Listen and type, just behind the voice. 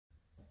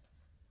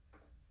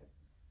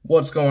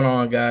What's going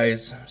on,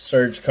 guys?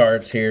 Surge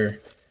Cards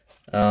here.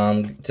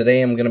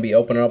 Today I'm gonna be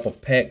opening up a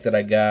pack that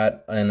I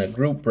got in a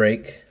group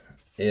break.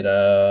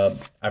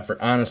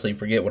 Honestly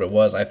forget what it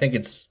was. I think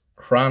it's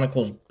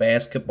Chronicles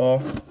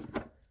Basketball.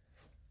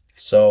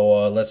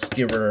 So let's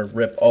give her a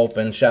rip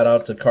open. Shout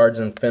out to Cards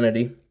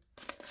Infinity.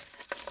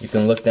 You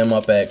can look them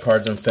up at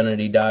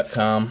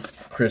cardsinfinity.com.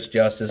 Chris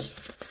Justice,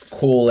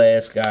 cool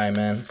ass guy,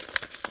 man.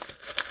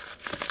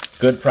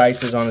 Good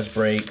prices on his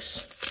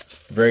breaks.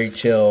 Very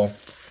chill.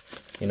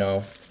 You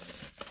know,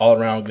 all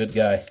around good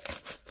guy.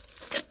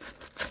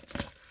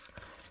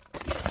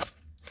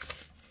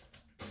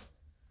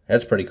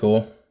 That's pretty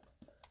cool.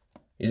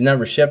 He's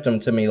never shipped them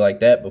to me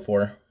like that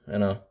before, you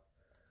know.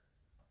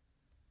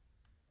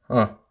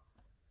 Huh.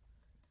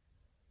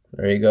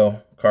 There you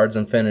go. Cards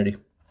Infinity.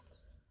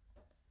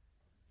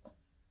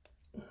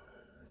 I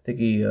think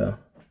he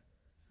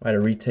might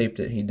have retaped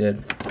it. He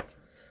did.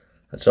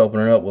 Let's open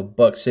it up with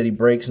Buck City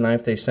Breaks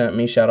knife they sent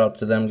me. Shout out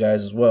to them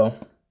guys as well.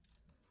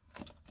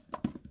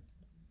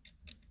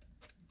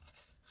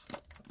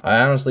 I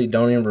honestly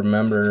don't even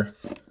remember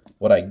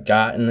what I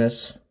got in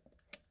this.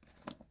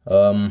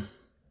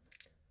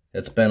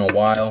 It's been a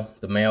while.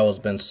 The mail has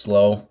been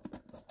slow.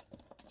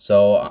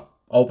 So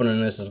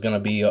opening this is going to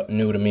be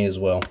new to me as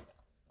well.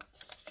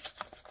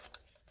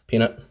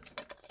 Peanut.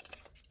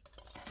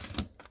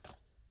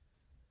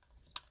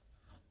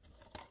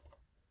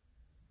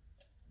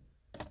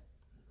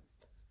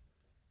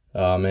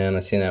 Oh man, I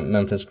seen that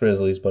Memphis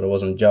Grizzlies, but it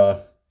wasn't Ja.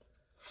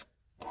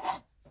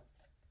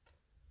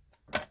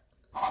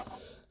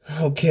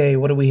 Okay,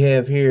 what do we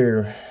have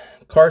here?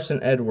 Carson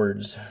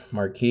Edwards,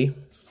 marquee.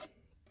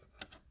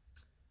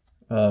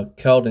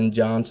 Keldon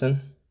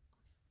Johnson.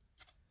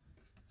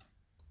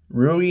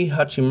 Rui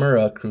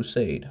Hachimura,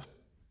 Crusade.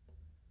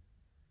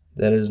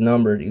 That is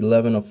numbered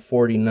 11 of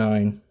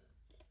 49.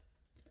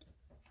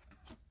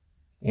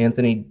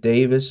 Anthony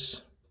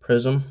Davis,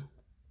 Prism.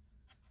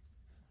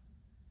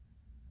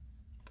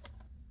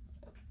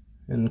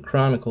 And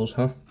Chronicles,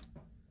 huh?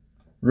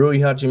 Rui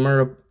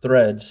Hachimura,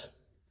 Threads.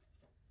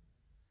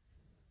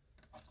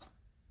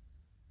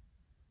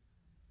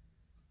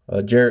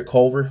 Jarrett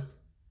Culver.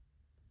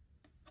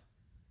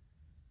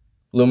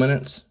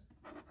 Luminance.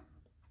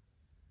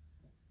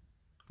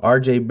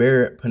 RJ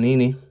Barrett,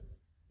 Panini.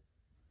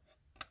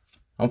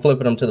 I'm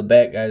flipping them to the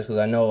back, guys, because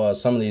I know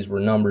some of these were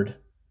numbered.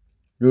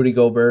 Rudy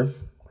Gobert,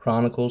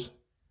 Chronicles.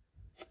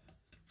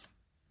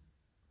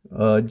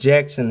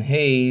 Jackson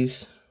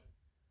Hayes,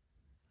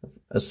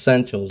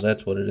 Essentials,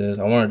 that's what it is.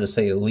 I wanted to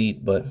say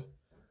Elite, but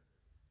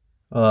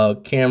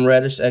Cam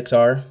Reddish,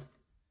 XR.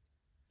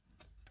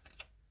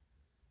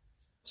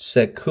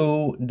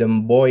 Sekou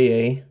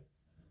Doumbouya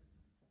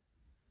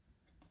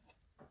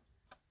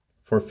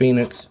for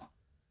Phoenix.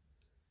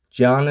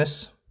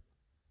 Giannis.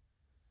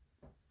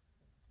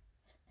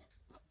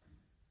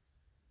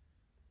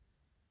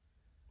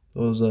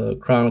 Those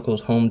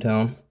Chronicles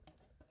hometown.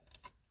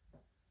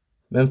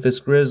 Memphis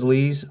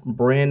Grizzlies,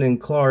 Brandon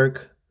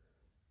Clark,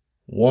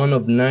 1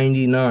 of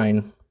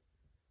 99.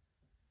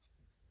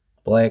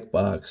 Black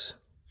box.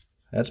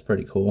 That's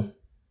pretty cool.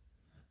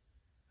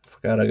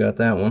 Forgot I got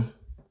that one.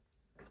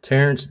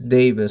 Terrence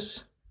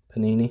Davis,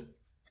 Panini.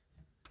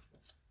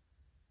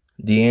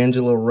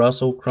 D'Angelo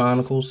Russell,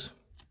 Chronicles.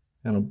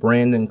 And a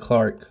Brandon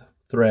Clark,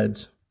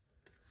 Threads.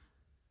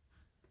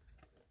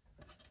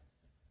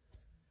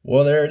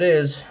 Well, there it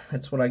is.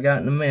 That's what I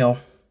got in the mail.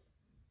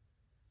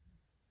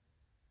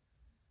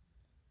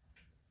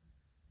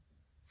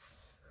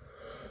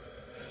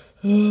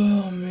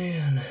 Oh, man.